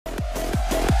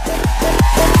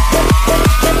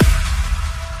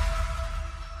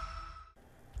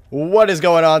What is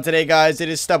going on today, guys? It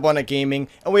is Step 1 at Gaming,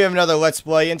 and we have another Let's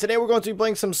Play, and today we're going to be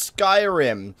playing some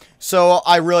Skyrim. So,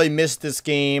 I really missed this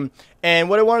game, and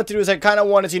what I wanted to do is I kind of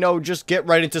wanted to, just get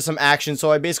right into some action,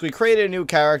 so I basically created a new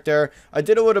character. I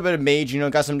did a little bit of mage,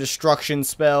 got some destruction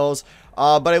spells,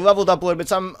 but I leveled up a little bit,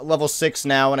 so I'm level 6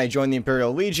 now, and I joined the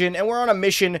Imperial Legion, and we're on a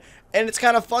mission, and it's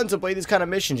kind of fun to play these kind of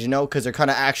missions, because they're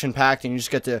kind of action-packed, and you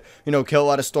just get to, kill a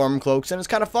lot of Stormcloaks, and it's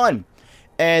kind of fun.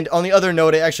 And on the other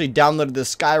note, I actually downloaded the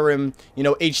Skyrim,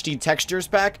 HD textures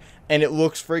pack, and it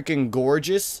looks freaking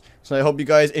gorgeous. So I hope you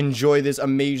guys enjoy this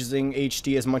amazing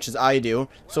HD as much as I do.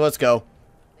 So let's go.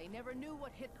 They never knew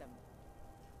what hit them,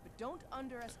 but don't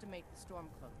underestimate the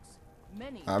Stormcloaks.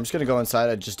 Many. I'm just gonna go inside.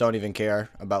 I just don't even care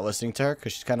about listening to her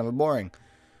because she's kind of boring.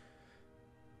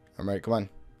 All right, come on.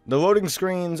 The loading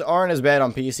screens aren't as bad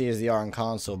on PC as they are on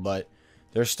console, but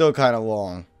they're still kind of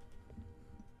long.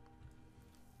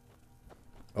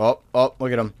 Oh,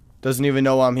 look at him. Doesn't even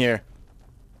know I'm here.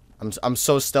 I'm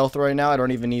so stealth right now, I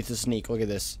don't even need to sneak. Look at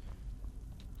this.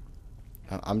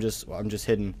 I'm just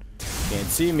hidden. Can't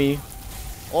see me.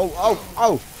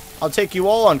 Oh. I'll take you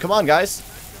all on. Come on, guys.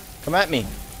 Come at me.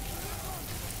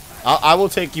 I will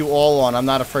take you all on. I'm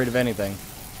not afraid of anything.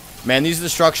 Man, these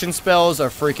destruction spells are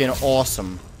freaking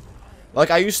awesome. Like,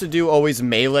 I used to do always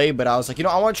melee, but I was like,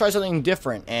 I want to try something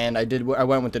different. And I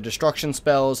went with the destruction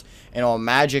spells and all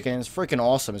magic, and it's freaking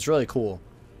awesome. It's really cool.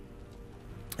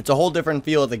 It's a whole different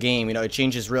feel of the game. It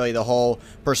changes really the whole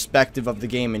perspective of the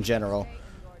game in general.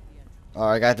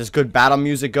 Alright, I got this good battle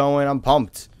music going. I'm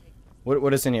pumped.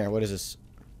 What is in here? What is this?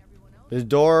 This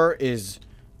door is...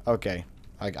 Okay.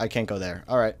 I can't go there.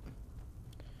 Alright.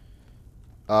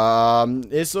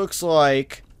 This looks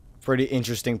like a pretty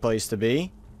interesting place to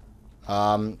be.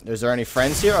 Is there any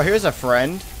friends here? Oh, here's a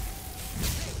friend.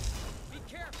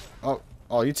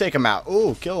 Oh, you take him out.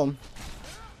 Ooh, kill him.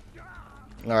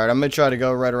 Alright, I'm gonna try to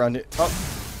go right around it. Oh,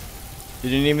 you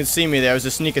didn't even see me there. It was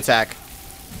a sneak attack.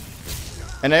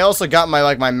 And I also got my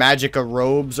Magicka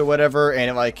robes or whatever,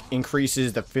 and it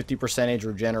increases the 50%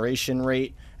 regeneration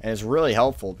rate, and it's really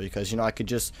helpful because I could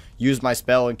just use my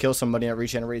spell and kill somebody and it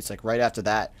regenerates right after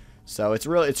that. So it's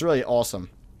really awesome.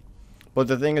 But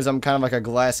the thing is, I'm kind of like a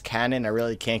glass cannon. I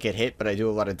really can't get hit, but I do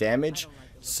a lot of damage.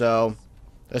 So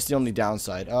that's the only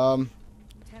downside. 10 to 1,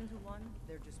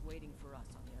 they're just waiting for us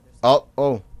on the other side.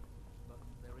 Oh.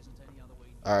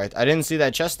 Alright, I didn't see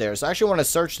that chest there. So I actually want to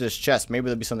search this chest. Maybe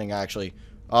there'll be something actually...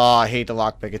 Oh, I hate the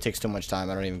lockpick. It takes too much time.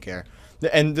 I don't even care.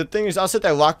 And the thing is, I'll sit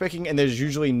there lockpicking, and there's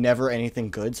usually never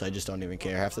anything good, so I just don't even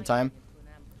care half the time.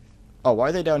 Oh, why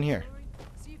are they down here?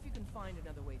 See if you can find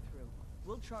another way through.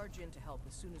 We'll charge in to help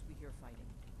as soon as we hear fighting.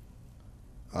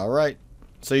 Alright.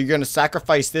 So you're going to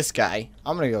sacrifice this guy.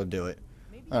 I'm going to go do it.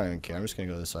 I don't even care. I'm just going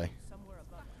to go this way.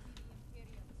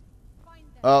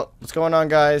 Oh, what's going on,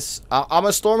 guys? I'm a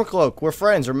Stormcloak. We're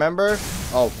friends, remember?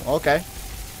 Oh, okay.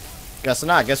 Guess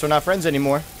not. Guess we're not friends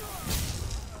anymore.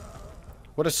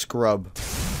 What a scrub.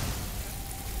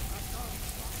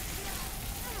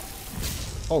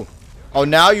 Oh,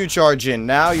 now you charge in.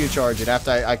 Now you charge in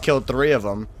after I killed 3 of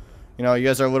them. You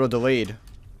guys are a little delayed.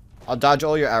 I'll dodge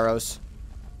all your arrows.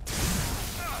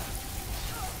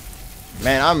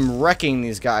 Man, I'm wrecking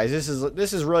these guys. This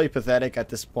is really pathetic at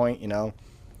this point,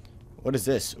 What is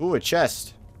this? Ooh, a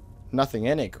chest. Nothing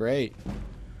in it. Great.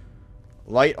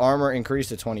 Light armor increased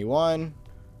to 21.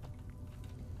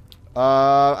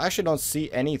 I actually don't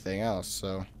see anything else,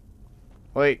 so...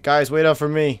 Wait, guys, wait up for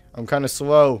me. I'm kind of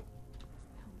slow.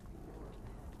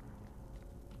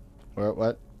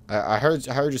 What? I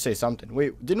heard you say something.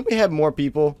 Wait, didn't we have more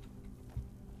people?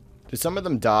 Did some of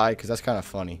them die? Because that's kind of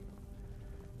funny.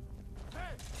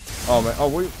 Oh, man. Oh,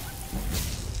 we...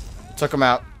 Took him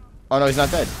out. Oh, no, he's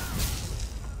not dead.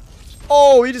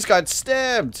 Oh, he just got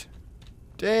stabbed.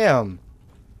 Damn.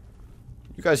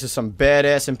 You guys are some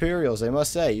badass Imperials, I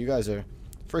must say. You guys are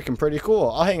freaking pretty cool.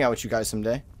 I'll hang out with you guys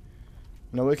someday.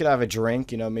 We could have a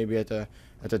drink, maybe at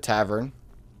the tavern.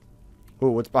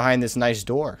 Ooh, what's behind this nice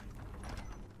door?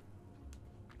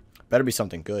 Better be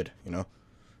something good,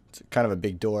 It's kind of a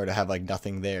big door to have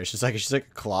nothing there. It's just like a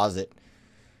closet.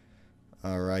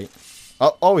 Alright.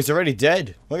 Oh, he's already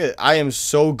dead. Look at it. I am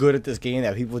so good at this game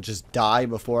that people just die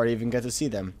before I even get to see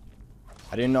them.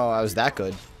 I didn't know I was that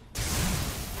good.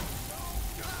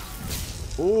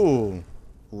 Ooh.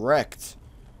 Wrecked.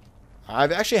 I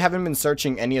actually haven't been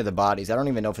searching any of the bodies. I don't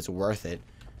even know if it's worth it.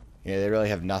 Yeah, they really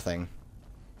have nothing.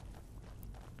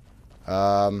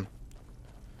 So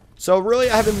really,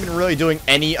 I haven't been really doing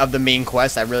any of the main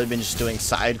quests. I've really been just doing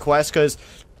side quests because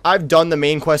I've done the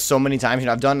main quest so many times.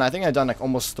 I think I've done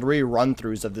almost 3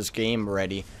 run-throughs of this game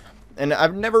already. And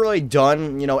I've never really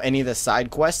done, you know, any of the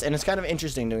side quests, and it's kind of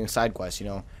interesting doing side quests, you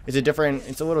know. It's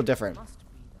a little different. Must be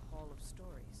the Hall of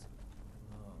Stories.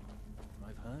 Oh,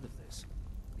 I've heard of this.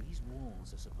 These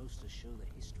walls are supposed to show the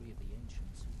history of the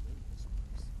ancients who built this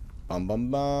place. Bum bum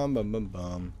bum bum bum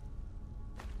bum.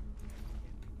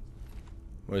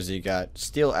 What does he got?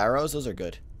 Steel arrows? Those are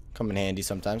good. Come in handy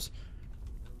sometimes.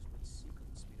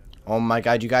 Oh my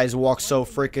god, you guys walk so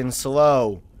freaking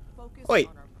slow. Focus Wait.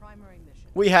 on our primary mission.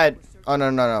 We had... Oh,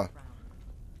 no.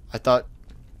 I thought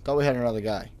we had another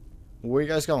guy. Where are you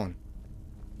guys going?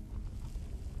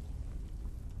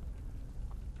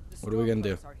 What are we gonna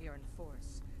do? Are here in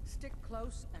force. Stick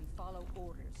close and follow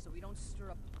orders so we don't stir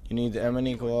up. You need the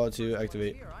Emily Claw to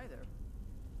activate. Here either.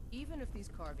 Even if these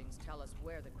carvings tell us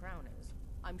where the crown is,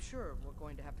 I'm sure we're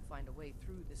going to have to find a way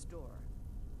through this door.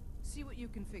 See what you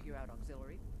can figure out,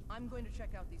 auxiliary. I'm going to check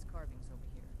out these carvings over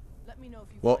here. Let me know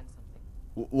if you Well, find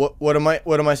something.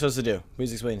 What am I supposed to do?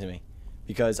 Please explain to me.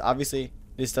 Because obviously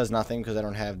this does nothing because I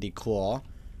don't have the claw.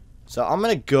 So I'm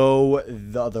gonna go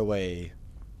the other way.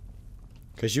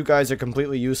 Because you guys are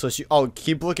completely useless. Oh,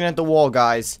 keep looking at the wall,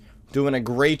 guys. Doing a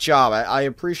great job. I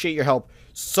appreciate your help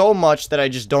so much that I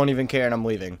just don't even care and I'm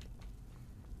leaving.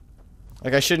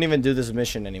 Like, I shouldn't even do this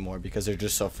mission anymore because they're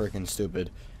just so freaking stupid.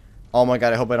 Oh my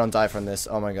god, I hope I don't die from this.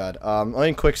 Oh my god. Let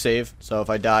me quick save, so if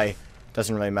I die, it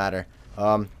doesn't really matter.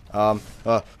 I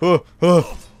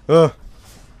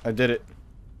did it.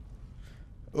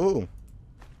 Ooh.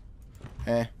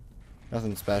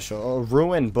 Nothing special. Oh,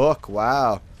 ruined book.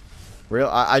 Wow.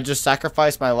 I just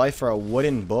sacrificed my life for a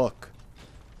wooden book.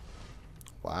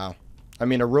 Wow. I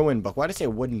mean, a ruined book. Why did I say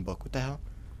wooden book? What the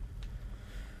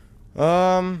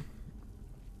hell?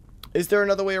 Is there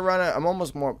another way around it? I'm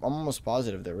almost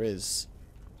positive there is.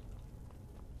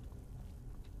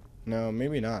 No,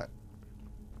 maybe not.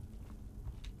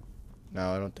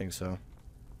 No, I don't think so.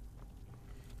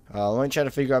 Let me try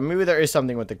to figure out. Maybe there is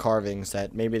something with the carvings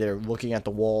that maybe they're looking at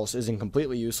the walls isn't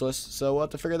completely useless. So we'll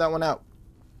have to figure that one out.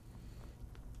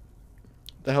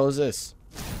 The hell is this?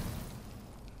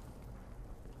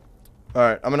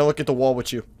 Alright, I'm gonna look at the wall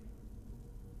with you.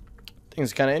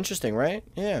 Thing's kind of interesting, right?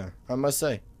 Yeah, I must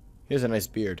say. He has a nice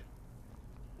beard.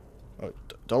 Oh,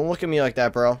 don't look at me like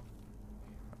that, bro.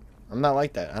 I'm not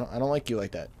like that. I don't like you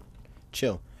like that.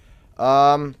 Chill.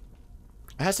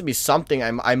 It has to be something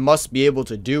I must be able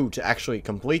to do to actually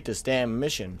complete this damn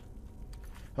mission.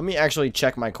 Let me actually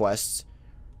check my quests.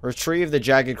 Retrieve the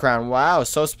jagged crown. Wow,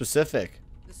 so specific.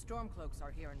 The Stormcloaks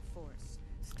are here in force.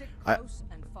 Stick close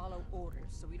and follow orders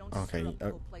so we don't stir up the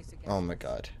whole place again. Oh my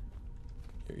god.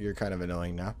 You're kind of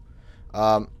annoying now.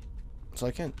 So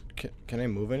I can't... Can I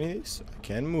move any of these? I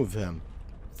can move them.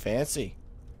 Fancy.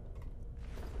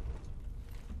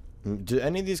 Do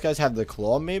any of these guys have the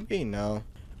claw maybe? No.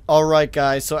 Alright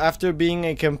guys, so after being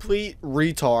a complete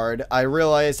retard, I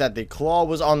realized that the claw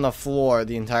was on the floor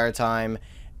the entire time,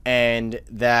 and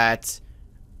that...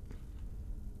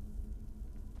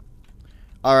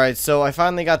 Alright, so I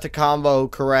finally got the combo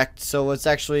correct, so let's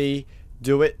actually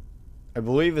do it. I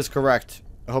believe it's correct.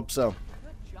 I hope so.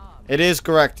 Good job. It is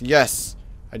correct, yes.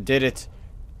 I did it.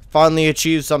 Finally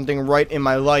achieved something right in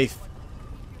my life.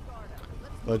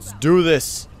 Let's do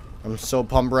this. I'm so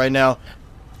pumped right now.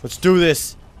 Let's do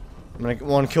this. I'm gonna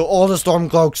want to kill all the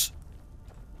Stormcloaks.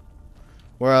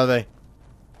 Where are they?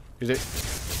 Is it?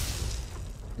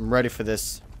 I'm ready for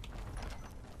this.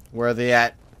 Where are they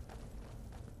at?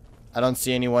 I don't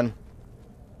see anyone.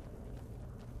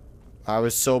 I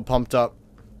was so pumped up.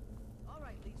 All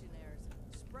right, Legionnaires.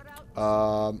 Spread out.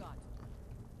 Alright,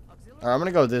 I'm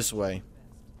gonna go this way.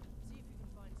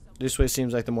 This way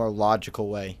seems like the more logical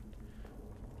way.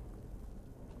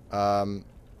 Oh,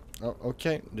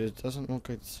 okay. It doesn't look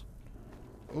like it's...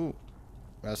 Ooh.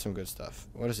 That's some good stuff.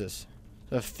 What is this?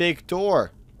 It's a fake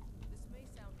door. This may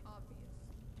sound obvious,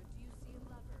 but do you see a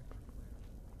lever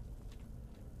anywhere?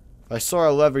 If I saw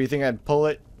a lever, you think I'd pull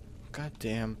it? God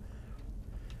damn.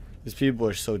 These people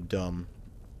are so dumb.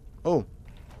 Oh. All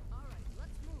right,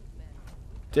 let's move, men.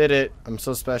 Did it. I'm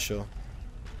so special.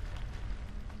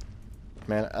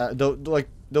 Man,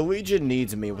 the Legion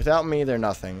needs me. Without me, they're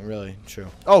nothing. Really. True.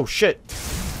 Oh, shit.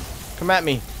 Come at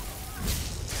me.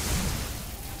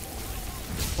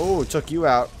 Oh, took you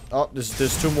out. Oh,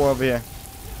 there's two more over here.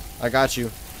 I got you.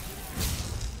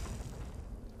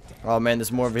 Oh, man,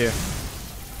 there's more over here.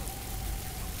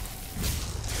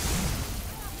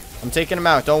 I'm taking them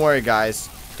out. Don't worry, guys.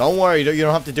 Don't worry. You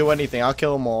don't have to do anything. I'll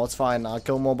kill them all. It's fine. I'll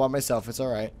kill them all by myself. It's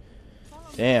alright.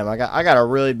 Damn, I got a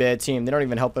really bad team. They don't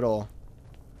even help at all.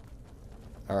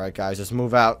 Alright, guys. Let's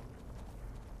move out.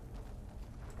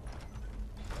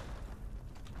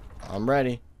 I'm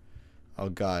ready. Oh,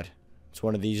 God. It's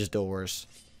one of these doors.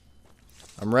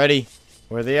 I'm ready.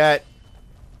 Where are they at?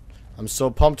 I'm so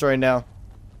pumped right now.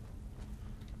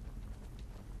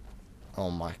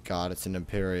 Oh my god, it's an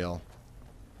Imperial.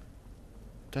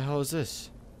 What the hell is this?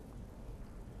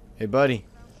 Hey, buddy.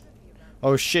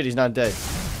 Oh shit, he's not dead.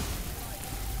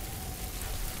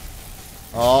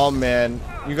 Oh man.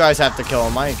 You guys have to kill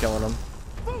him. I ain't killing him.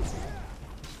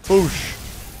 Foosh.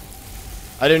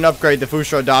 I didn't upgrade the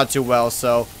Fushro Dot too well,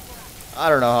 so I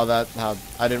don't know how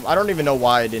I don't even know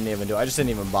why I didn't even do it. I just didn't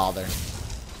even bother.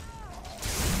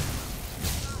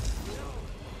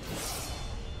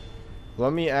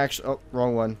 Let me actually, oh,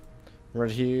 wrong one.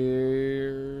 Right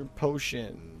here,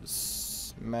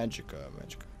 potions, magica.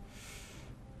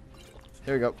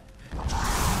 Here we go.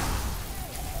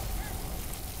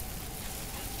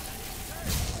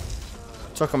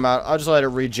 Took him out. I'll just let it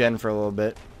regen for a little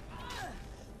bit.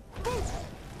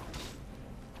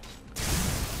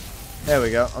 There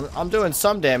we go. I'm doing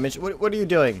some damage. What are you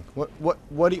doing?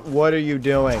 What are you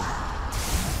doing?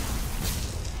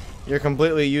 You're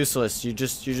completely useless. You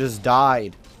just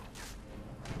died.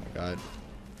 Oh my god.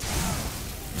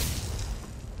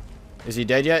 Is he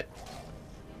dead yet?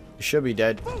 He should be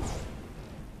dead.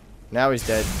 Now he's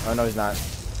dead. Oh no, he's not.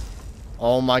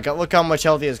 Oh my god, look how much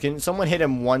health he has. Can someone hit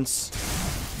him once?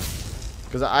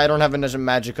 Because I don't have enough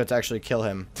magicka to actually kill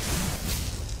him.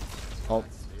 Oh.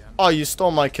 Oh, you stole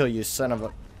my kill, you son of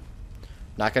a...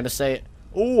 Not gonna say it.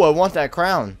 Ooh, I want that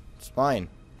crown. It's fine.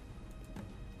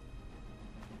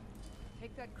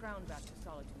 Take that crown back to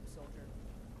Solitude, soldier.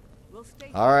 We'll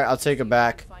stay. Alright, I'll take it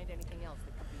back. Find anything else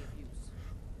that could be of use.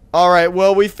 Alright,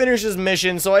 well, we finished this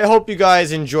mission, so I hope you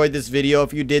guys enjoyed this video.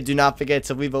 If you did, do not forget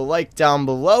to leave a like down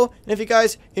below. And if you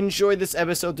guys enjoyed this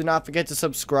episode, do not forget to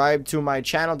subscribe to my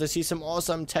channel to see some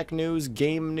awesome tech news,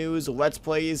 game news, let's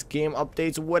plays, game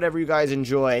updates, whatever you guys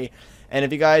enjoy. And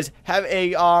if you guys have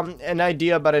a an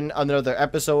idea about another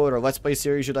episode or let's play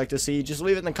series you'd like to see, just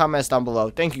leave it in the comments down below.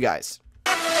 Thank you guys.